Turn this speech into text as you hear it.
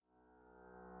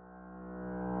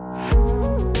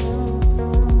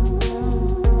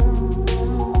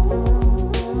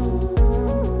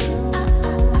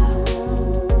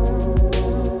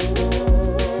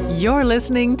You're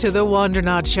listening to The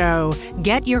Wandernaut Show.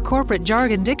 Get your corporate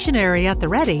jargon dictionary at the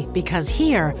ready, because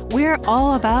here we're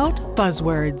all about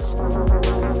buzzwords.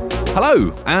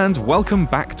 Hello, and welcome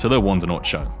back to The Wandernaut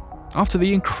Show. After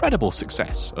the incredible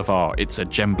success of our It's a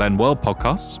Gem Blend World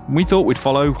podcasts, we thought we'd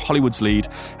follow Hollywood's lead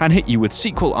and hit you with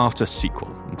sequel after sequel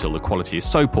until the quality is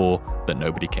so poor that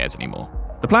nobody cares anymore.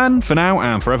 The plan for now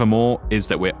and forevermore is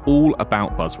that we're all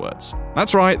about buzzwords.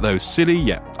 That's right, those silly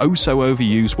yet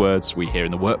oh-so-overused words we hear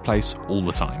in the workplace all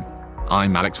the time.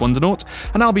 I'm Alex Wandernaut,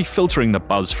 and I'll be filtering the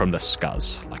buzz from the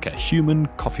scuzz, like a human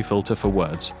coffee filter for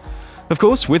words. Of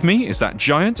course, with me is that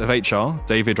giant of HR,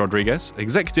 David Rodriguez,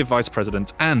 Executive Vice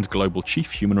President and Global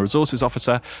Chief Human Resources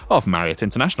Officer of Marriott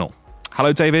International.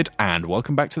 Hello, David, and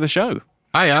welcome back to the show.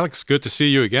 Hi, Alex. Good to see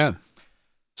you again.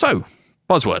 So,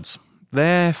 buzzwords.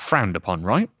 They're frowned upon,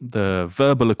 right? The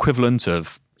verbal equivalent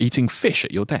of eating fish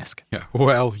at your desk. Yeah,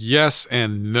 well, yes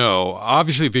and no.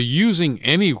 Obviously, if you're using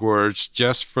any words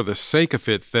just for the sake of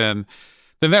it, then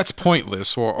that's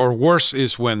pointless. Or worse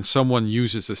is when someone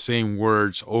uses the same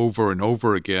words over and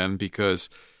over again because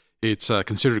it's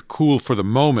considered cool for the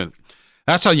moment.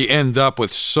 That's how you end up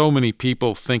with so many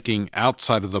people thinking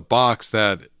outside of the box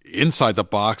that inside the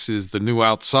box is the new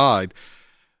outside.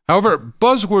 However,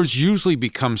 buzzwords usually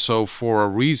become so for a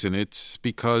reason. It's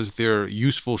because they're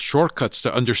useful shortcuts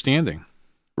to understanding.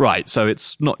 Right, so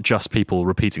it's not just people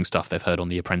repeating stuff they've heard on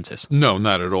The Apprentice. No,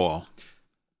 not at all.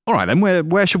 All right, then,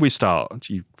 where should we start?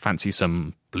 Do you fancy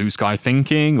some blue sky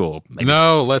thinking, or maybe...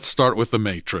 No, let's start with The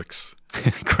Matrix.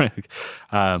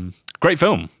 Great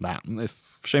film, that.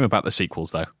 Shame about the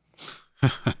sequels, though.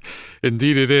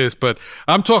 Indeed it is, but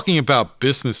I'm talking about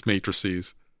business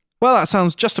matrices. Well, that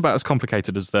sounds just about as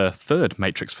complicated as the third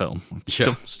Matrix film.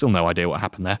 Still no idea what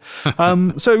happened there.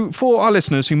 So for our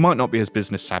listeners who might not be as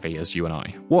business savvy as you and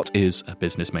I, what is a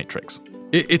business matrix?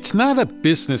 It's not a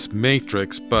business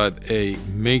matrix, but a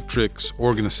matrix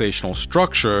organizational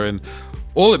structure. And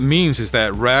all it means is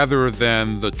that rather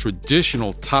than the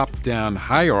traditional top-down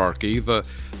hierarchy, the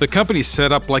company's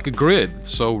set up like a grid.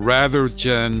 So rather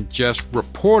than just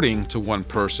reporting to one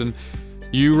person,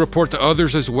 you report to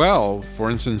others as well,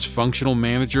 for instance, functional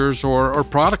managers or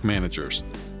product managers.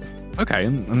 Okay,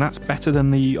 and that's better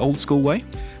than the old school way?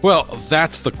 Well,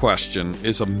 that's the question.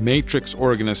 Is a matrix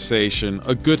organization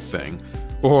a good thing?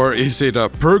 Or is it a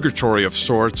purgatory of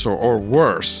sorts or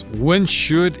worse? When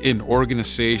should an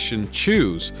organization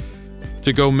choose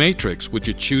to go matrix? Would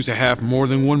you choose to have more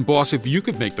than one boss if you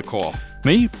could make the call?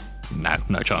 Me?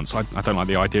 No chance. I don't like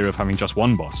the idea of having just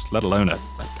one boss, let alone a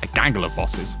gaggle of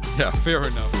bosses. Yeah, fair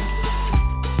enough.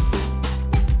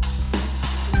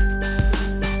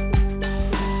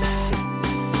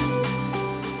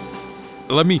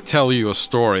 Let me tell you a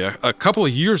story. A couple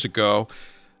of years ago,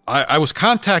 I was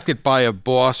contacted by a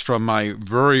boss from my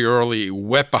very early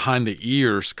wet behind the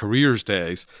ears careers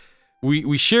days.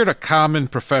 We shared a common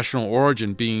professional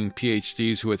origin, being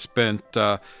PhDs who had spent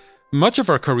much of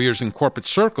our careers in corporate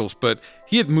circles, but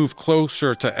he had moved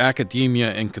closer to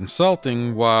academia and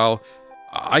consulting while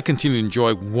I continue to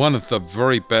enjoy one of the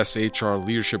very best HR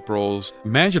leadership roles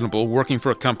imaginable, working for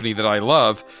a company that I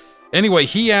love. Anyway,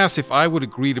 he asked if I would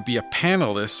agree to be a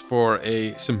panelist for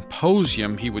a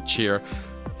symposium he would chair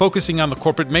focusing on the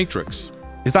corporate matrix.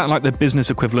 Is that like the business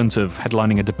equivalent of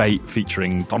headlining a debate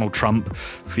featuring Donald Trump,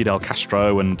 Fidel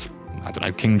Castro, and I don't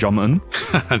know, King Jong-un?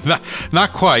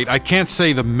 Not quite. I can't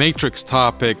say the Matrix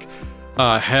topic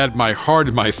had my heart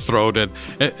in my throat,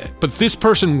 but this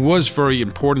person was very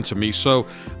important to me, so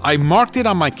I marked it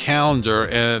on my calendar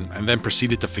and then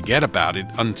proceeded to forget about it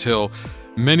until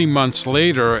many months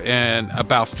later, and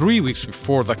about 3 weeks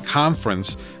before the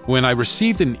conference, when I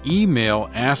received an email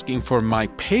asking for my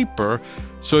paper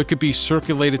so it could be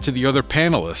circulated to the other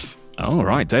panelists. Oh,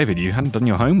 right, David, you hadn't done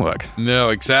your homework. No,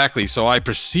 exactly. So I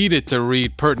proceeded to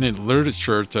read pertinent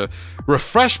literature to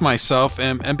refresh myself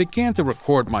and began to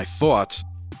record my thoughts.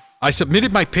 I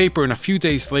submitted my paper, and a few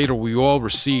days later, we all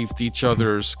received each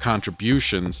other's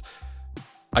contributions.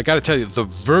 I got to tell you, the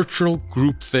virtual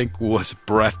groupthink was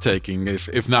breathtaking,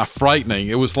 if not frightening.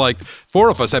 It was like 4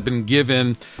 of us had been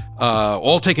given,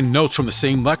 all taking notes from the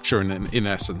same lecture, in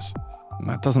essence.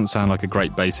 That doesn't sound like a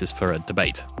great basis for a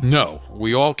debate. No,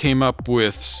 we all came up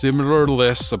with similar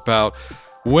lists about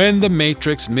when the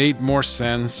Matrix made more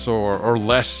sense or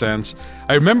less sense.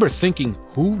 I remember thinking,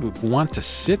 who would want to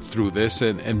sit through this?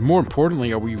 And more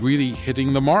importantly, are we really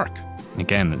hitting the mark?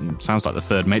 Again, it sounds like the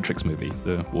third Matrix movie.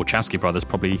 The Wachowski brothers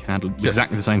probably had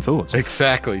exactly the same thoughts.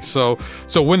 Exactly. So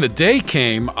when the day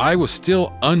came, I was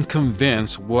still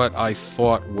unconvinced what I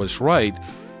thought was right.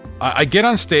 I get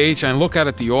on stage and I look out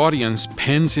at the audience,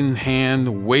 pens in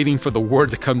hand, waiting for the word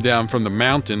to come down from the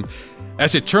mountain.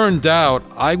 As it turned out,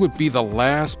 I would be the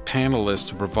last panelist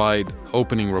to provide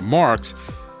opening remarks,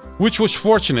 which was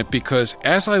fortunate because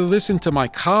as I listened to my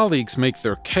colleagues make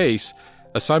their case,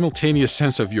 a simultaneous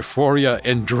sense of euphoria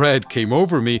and dread came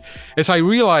over me as I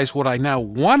realized what I now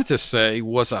wanted to say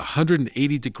was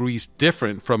 180 degrees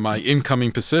different from my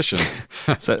incoming position.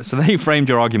 So they framed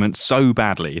your argument so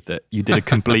badly that you did a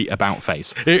complete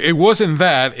about-face. It wasn't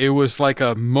that. It was like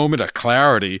a moment of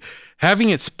clarity. Having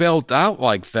it spelled out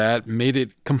like that made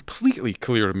it completely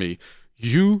clear to me.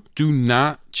 You do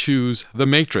not choose the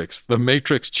Matrix. The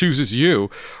Matrix chooses you.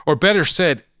 Or better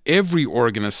said, every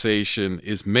organization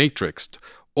is matrixed.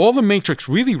 All the Matrix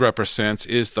really represents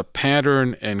is the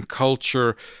pattern and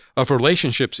culture of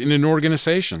relationships in an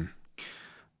organization.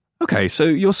 Okay, so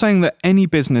you're saying that any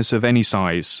business of any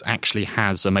size actually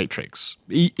has a matrix,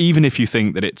 even if you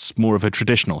think that it's more of a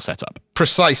traditional setup?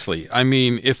 Precisely. I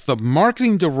mean, if the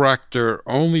marketing director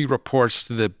only reports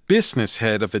to the business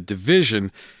head of a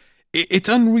division, it's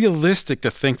unrealistic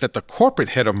to think that the corporate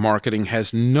head of marketing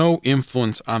has no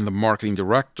influence on the marketing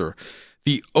director.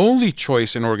 The only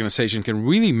choice an organization can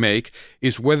really make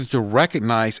is whether to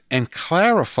recognize and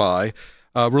clarify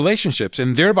relationships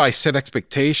and thereby set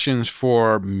expectations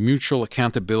for mutual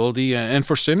accountability and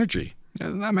for synergy.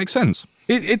 That makes sense.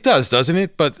 It does, doesn't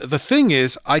it? But the thing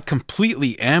is, I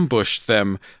completely ambushed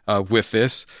them with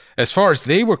this. As far as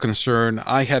they were concerned,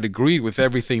 I had agreed with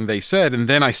everything they said, and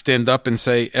then I stand up and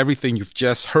say, everything you've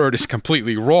just heard is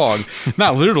completely wrong.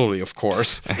 Not literally, of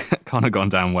course. Can't have gone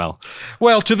down well.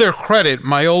 Well, to their credit,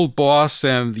 my old boss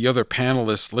and the other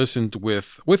panelists listened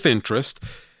with interest.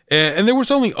 And there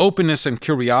was only openness and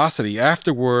curiosity.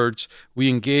 Afterwards, we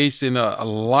engaged in a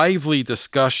lively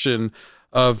discussion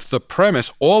of the premise,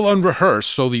 all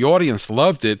unrehearsed, so the audience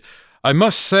loved it. I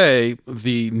must say,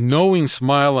 the knowing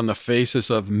smile on the faces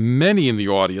of many in the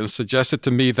audience suggested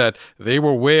to me that they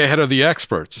were way ahead of the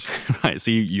experts. Right,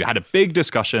 so you had a big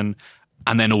discussion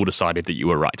and then all decided that you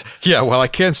were right. Yeah, well, I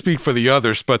can't speak for the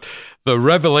others, but the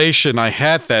revelation I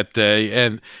had that day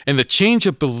and the change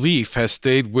of belief has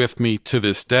stayed with me to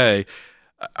this day.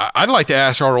 I'd like to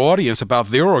ask our audience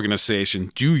about their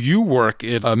organization. Do you work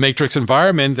in a matrix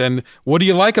environment, and what do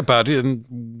you like about it, and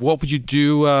what would you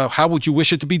do? How would you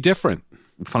wish it to be different?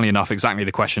 Funnily enough, exactly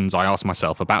the questions I asked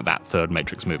myself about that third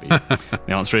Matrix movie.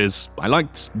 The answer is, I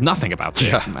liked nothing about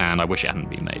it, and I wish it hadn't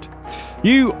been made.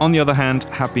 You, on the other hand,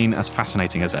 have been as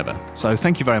fascinating as ever. So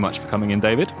thank you very much for coming in,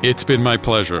 David. It's been my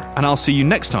pleasure. And I'll see you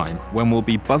next time when we'll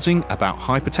be buzzing about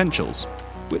high potentials,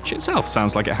 which itself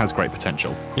sounds like it has great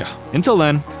potential. Yeah. Until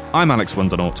then, I'm Alex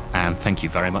Wundernaut, and thank you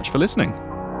very much for listening.